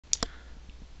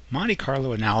Monte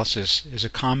Carlo analysis is a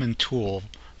common tool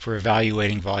for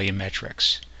evaluating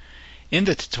volumetrics. In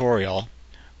the tutorial,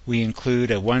 we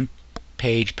include a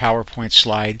one-page PowerPoint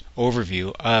slide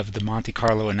overview of the Monte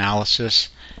Carlo analysis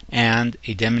and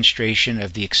a demonstration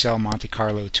of the Excel Monte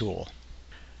Carlo tool.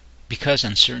 Because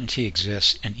uncertainty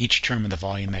exists in each term of the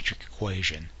volumetric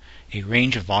equation, a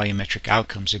range of volumetric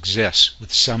outcomes exists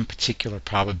with some particular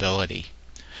probability.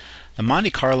 The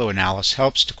Monte Carlo analysis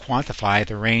helps to quantify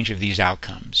the range of these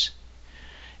outcomes.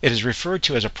 It is referred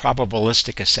to as a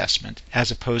probabilistic assessment as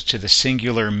opposed to the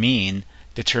singular mean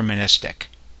deterministic.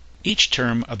 Each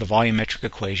term of the volumetric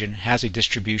equation has a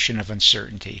distribution of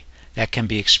uncertainty that can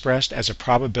be expressed as a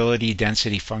probability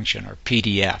density function, or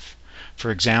PDF, for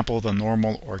example the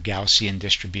normal or Gaussian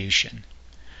distribution.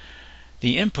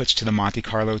 The inputs to the Monte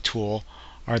Carlo tool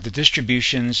are the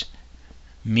distributions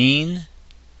mean,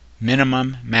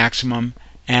 minimum, maximum,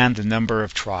 and the number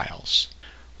of trials.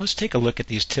 Let's take a look at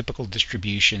these typical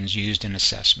distributions used in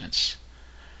assessments.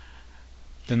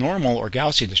 The normal or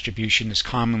Gaussian distribution is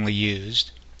commonly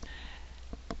used,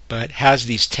 but has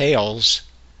these tails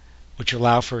which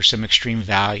allow for some extreme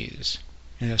values.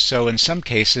 So in some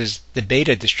cases the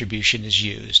beta distribution is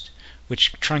used,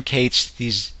 which truncates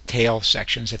these tail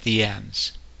sections at the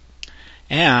ends.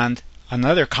 And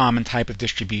another common type of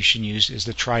distribution used is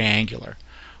the triangular,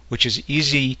 which is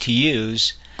easy to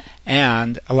use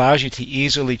and allows you to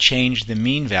easily change the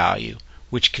mean value,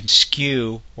 which can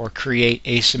skew or create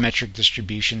asymmetric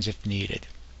distributions if needed.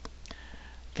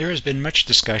 There has been much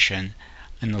discussion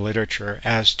in the literature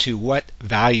as to what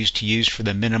values to use for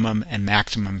the minimum and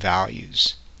maximum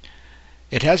values.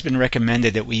 It has been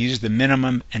recommended that we use the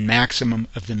minimum and maximum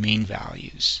of the mean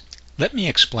values. Let me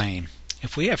explain.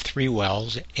 If we have three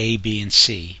wells, A, B, and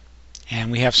C,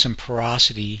 and we have some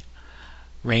porosity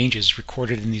ranges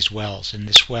recorded in these wells. In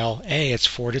this well A, it's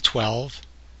 4 to 12,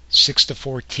 6 to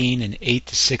 14, and 8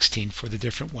 to 16 for the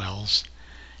different wells.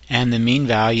 And the mean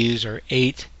values are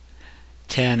 8,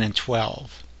 10, and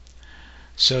 12.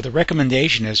 So the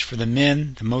recommendation is for the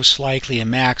min, the most likely,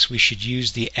 and max, we should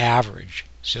use the average.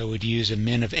 So we'd use a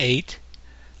min of 8,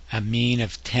 a mean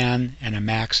of 10, and a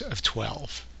max of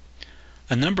 12.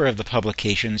 A number of the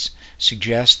publications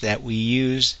suggest that we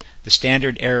use the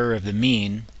standard error of the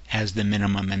mean as the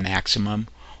minimum and maximum,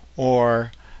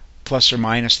 or plus or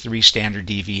minus 3 standard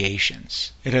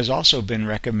deviations. It has also been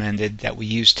recommended that we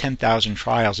use 10,000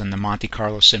 trials in the Monte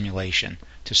Carlo simulation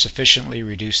to sufficiently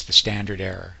reduce the standard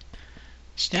error.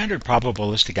 Standard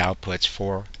probabilistic outputs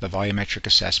for the volumetric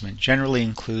assessment generally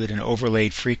include an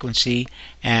overlaid frequency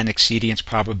and exceedance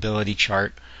probability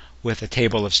chart with a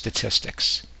table of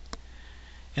statistics.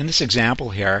 In this example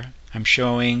here, I'm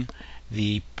showing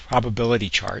the probability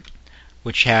chart,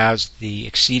 which has the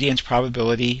exceedance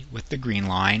probability with the green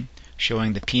line,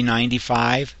 showing the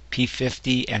P95,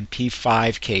 P50, and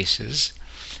P5 cases,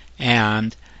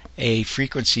 and a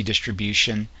frequency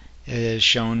distribution is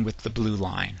shown with the blue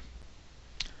line.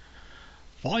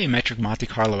 Volumetric Monte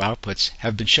Carlo outputs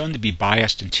have been shown to be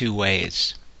biased in two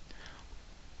ways.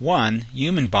 One,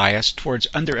 human bias towards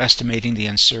underestimating the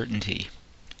uncertainty,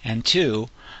 and two,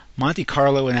 Monte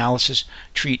Carlo analysis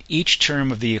treat each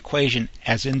term of the equation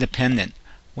as independent,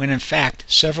 when in fact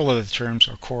several of the terms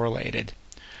are correlated.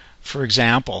 For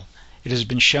example, it has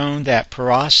been shown that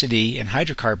porosity and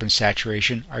hydrocarbon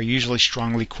saturation are usually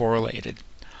strongly correlated.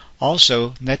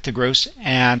 Also, net to gross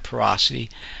and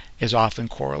porosity is often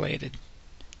correlated.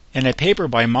 In a paper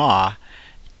by Ma,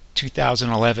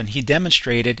 2011, he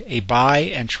demonstrated a bi-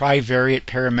 and trivariate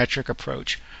parametric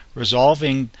approach,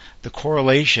 resolving the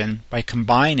correlation by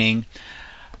combining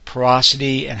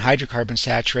porosity and hydrocarbon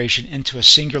saturation into a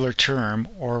singular term,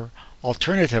 or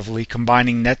alternatively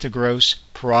combining net to gross,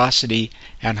 porosity,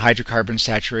 and hydrocarbon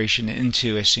saturation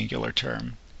into a singular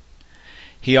term.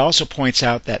 He also points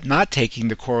out that not taking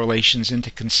the correlations into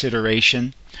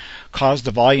consideration caused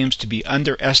the volumes to be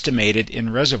underestimated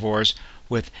in reservoirs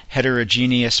with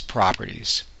heterogeneous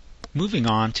properties. Moving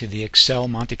on to the Excel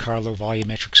Monte Carlo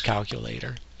volumetrics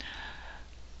calculator,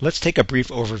 let's take a brief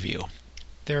overview.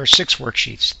 There are 6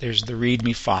 worksheets. There's the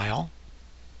README file,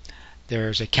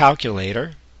 there's a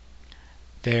calculator,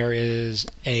 there is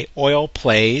a oil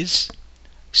plays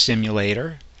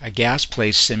simulator, a gas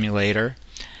plays simulator,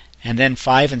 and then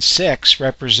 5 and 6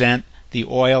 represent the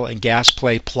oil and gas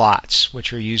play plots,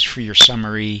 which are used for your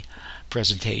summary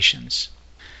presentations.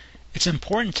 It's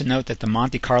important to note that the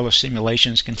Monte Carlo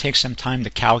simulations can take some time to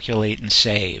calculate and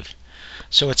save.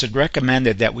 So it's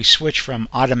recommended that we switch from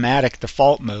automatic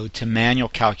default mode to manual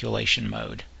calculation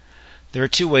mode. There are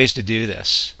 2 ways to do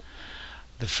this.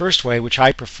 The first way, which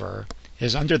I prefer,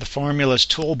 is under the Formulas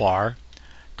toolbar,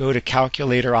 go to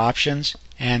Calculator Options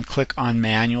and click on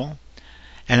Manual.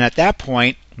 And at that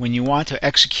point, when you want to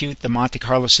execute the Monte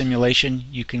Carlo simulation,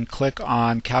 you can click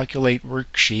on Calculate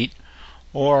Worksheet,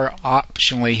 or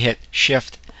optionally hit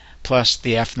Shift plus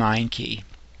the F9 key.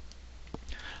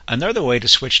 Another way to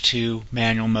switch to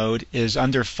manual mode is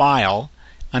under File,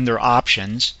 under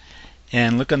Options,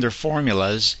 and look under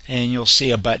Formulas, and you'll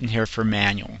see a button here for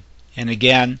Manual. And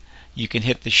again, you can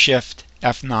hit the Shift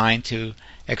F9 to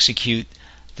execute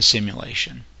the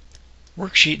simulation.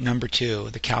 Worksheet number 2,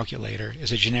 the calculator,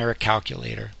 is a generic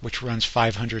calculator which runs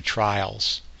 500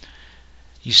 trials.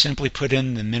 You simply put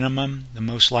in the minimum, the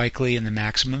most likely, and the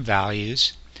maximum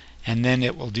values, and then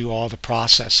it will do all the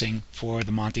processing for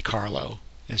the Monte Carlo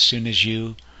as soon as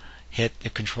you hit the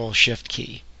Control-Shift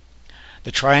key.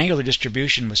 The triangular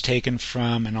distribution was taken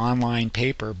from an online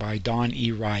paper by Don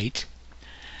E. Wright,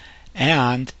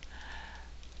 and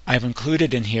I've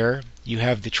included in here, you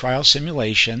have the trial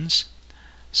simulations,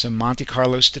 some Monte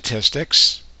Carlo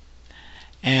statistics,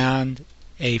 and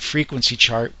a frequency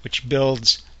chart which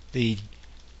builds the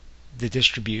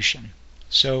distribution.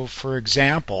 So for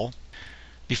example,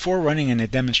 before running in a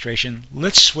demonstration,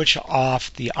 let's switch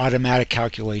off the automatic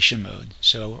calculation mode.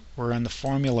 So we're on the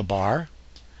formula bar,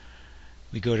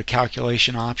 we go to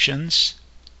calculation options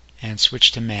and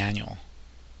switch to manual.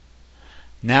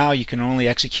 Now you can only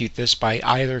execute this by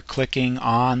either clicking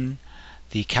on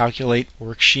the calculate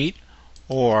worksheet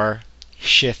or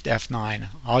Shift F9.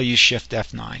 I'll use Shift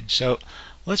F9. So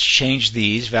let's change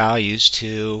these values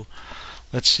to,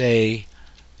 let's say,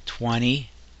 20,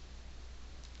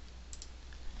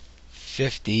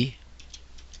 50,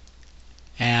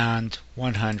 and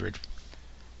 100.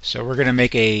 So we're going to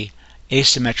make a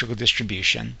asymmetrical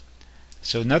distribution.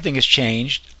 So nothing has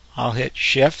changed. I'll hit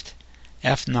Shift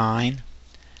F9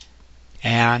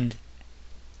 and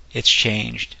it's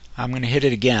changed. I'm going to hit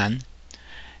it again,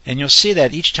 and you'll see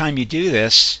that each time you do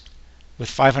this with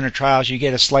 500 trials you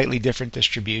get a slightly different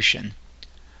distribution.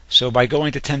 So by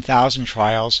going to 10,000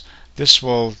 trials, this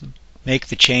will make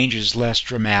the changes less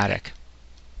dramatic.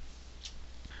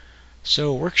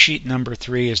 So worksheet number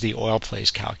 3 is the oil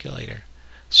plays calculator.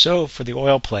 So for the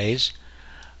oil plays,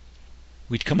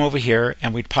 we'd come over here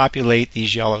and we'd populate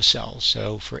these yellow cells.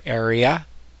 So for area,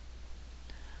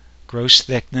 gross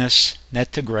thickness,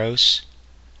 net to gross,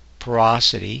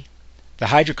 porosity, the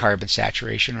hydrocarbon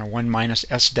saturation, or 1 minus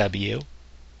SW,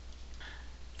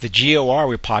 the GOR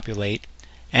we populate,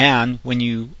 and when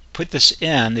you put this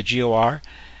in, the GOR,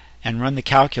 and run the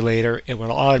calculator, it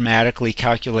will automatically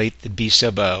calculate the B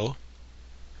sub O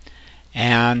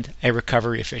and a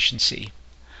recovery efficiency.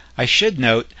 I should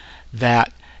note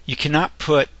that you cannot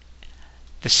put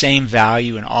the same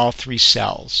value in all 3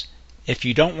 cells. If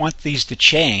you don't want these to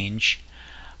change,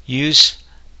 use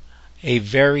a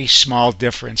very small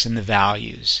difference in the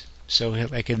values. So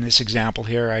like in this example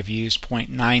here, I've used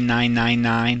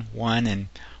 0.99991 and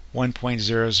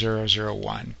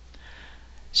 1.0001.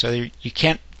 So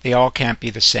they all can't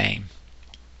be the same.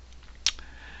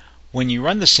 When you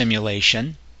run the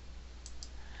simulation,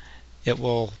 it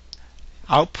will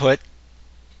output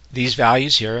these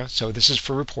values here. So this is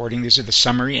for reporting. These are the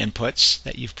summary inputs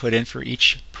that you've put in for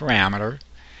each parameter,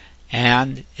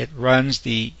 and it runs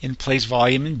the in-place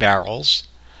volume in barrels,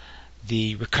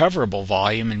 the recoverable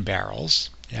volume in barrels.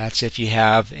 That's if you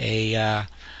have a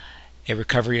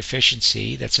recovery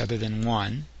efficiency that's other than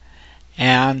 1,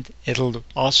 and it'll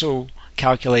also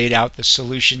calculate out the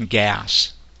solution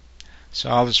gas. So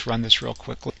I'll just run this real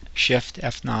quickly. Shift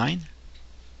F9.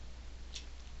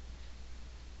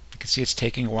 You can see it's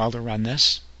taking a while to run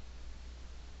this.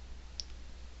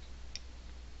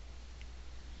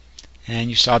 And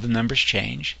you saw the numbers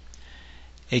change.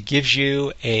 It gives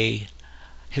you a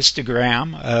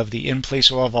histogram of the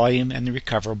in-place oil volume and the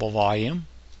recoverable volume,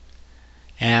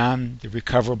 and the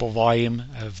recoverable volume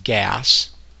of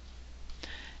gas.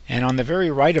 And on the very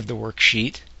right of the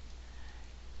worksheet,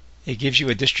 it gives you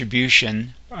a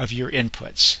distribution of your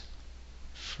inputs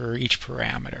for each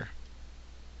parameter.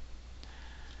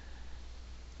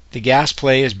 The gas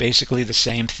play is basically the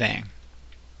same thing,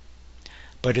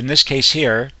 but in this case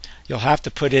here, you'll have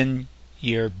to put in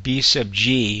your B sub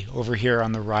G over here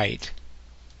on the right,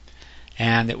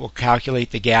 and it will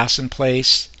calculate the gas in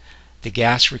place, the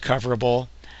gas recoverable,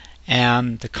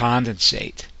 and the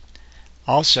condensate.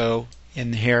 Also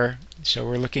in here, so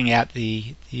we're looking at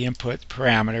the input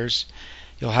parameters,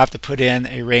 you'll have to put in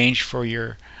a range for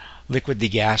your liquid to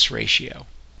gas ratio.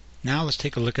 Now let's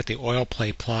take a look at the oil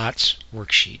play plots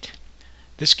worksheet.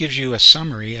 This gives you a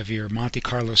summary of your Monte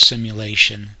Carlo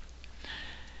simulation.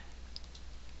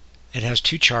 It has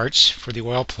 2 charts for the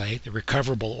oil play, the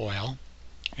recoverable oil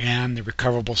and the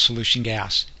recoverable solution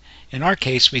gas. In our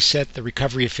case, we set the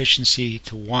recovery efficiency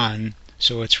to 1,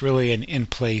 so it's really an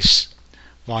in-place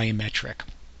volumetric.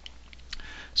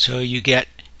 So you get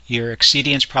your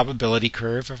exceedance probability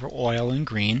curve for oil in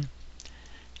green,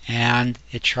 and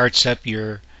it charts up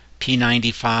your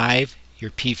P95,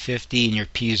 your P50, and your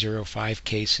P05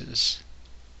 cases.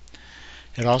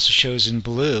 It also shows in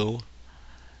blue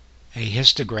a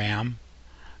histogram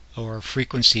or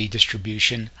frequency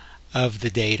distribution of the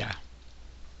data.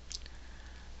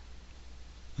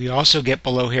 We also get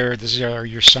below here, these are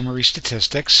your summary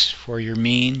statistics for your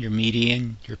mean, your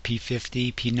median, your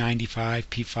P50, P95,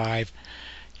 P5,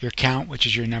 your count, which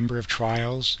is your number of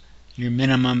trials, your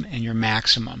minimum, and your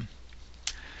maximum.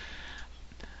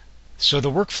 So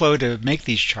the workflow to make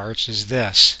these charts is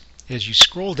this: is you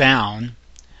scroll down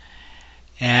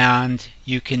and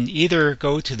you can either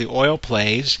go to the oil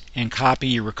plays and copy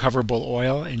your recoverable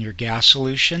oil and your gas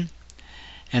solution,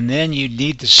 and then you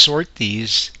need to sort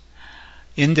these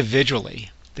individually,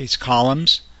 these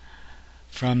columns,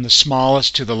 from the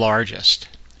smallest to the largest,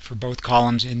 for both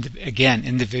columns again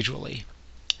individually.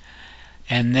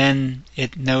 And then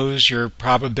it knows your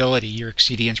probability, your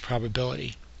exceedance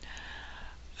probability.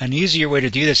 An easier way to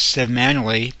do this instead of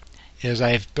manually is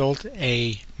I've built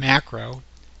a macro,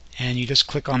 and you just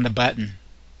click on the button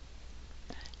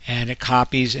and it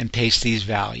copies and pastes these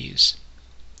values.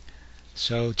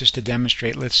 So just to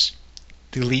demonstrate, let's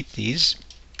delete these,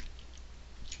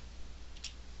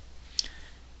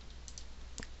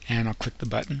 and I'll click the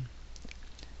button,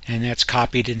 and that's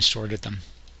copied and sorted them.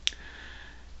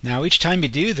 Now each time you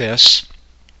do this,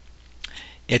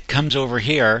 it comes over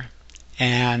here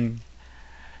and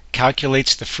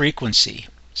calculates the frequency.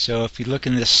 So if you look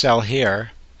in this cell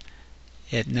here,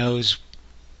 it knows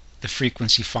the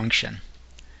frequency function,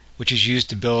 which is used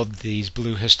to build these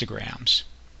blue histograms.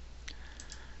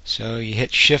 So you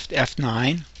hit Shift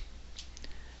F9,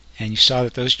 and you saw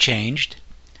that those changed.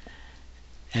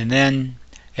 And then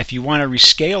if you want to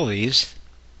rescale these,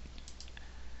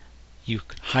 you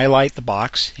highlight the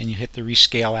box and you hit the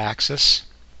rescale axis,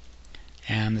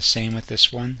 and the same with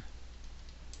this one,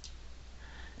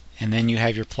 and then you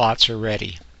have your plots are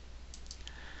ready.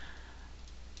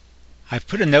 I've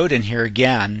put a note in here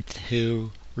again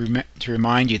to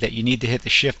remind you that you need to hit the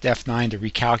Shift F9 to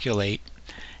recalculate,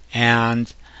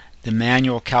 and the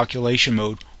manual calculation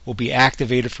mode will be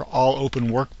activated for all open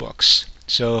workbooks.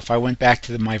 So if I went back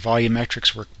to my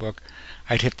volumetrics workbook,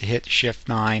 I'd have to hit Shift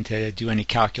 9 to do any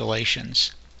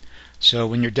calculations. So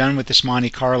when you're done with this Monte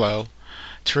Carlo,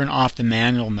 turn off the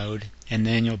manual mode, and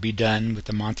then you'll be done with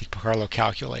the Monte Carlo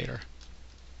calculator.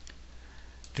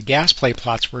 The gas play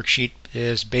plots worksheet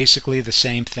is basically the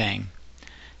same thing.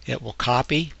 It will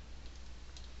copy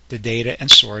the data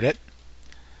and sort it.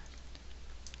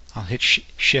 I'll hit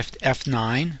Shift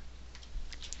F9,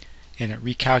 and it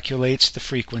recalculates the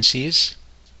frequencies.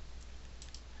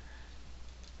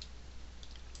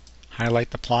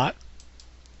 Highlight the plot,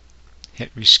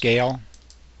 hit rescale,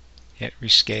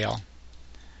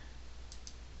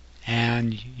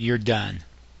 and you're done.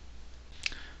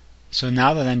 So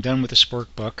now that I'm done with this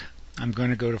workbook, I'm going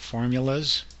to go to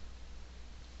Formulas,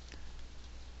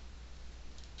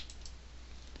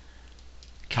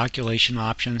 Calculation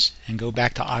Options, and go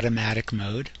back to Automatic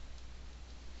mode.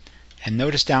 And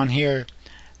notice down here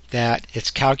that it's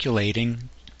calculating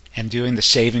and doing the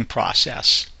saving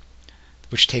process,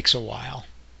 which takes a while.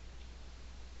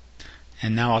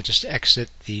 And now I'll just exit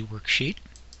the worksheet.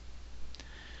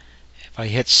 If I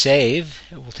hit save,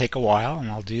 it will take a while, and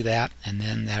I'll do that, and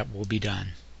then that will be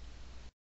done.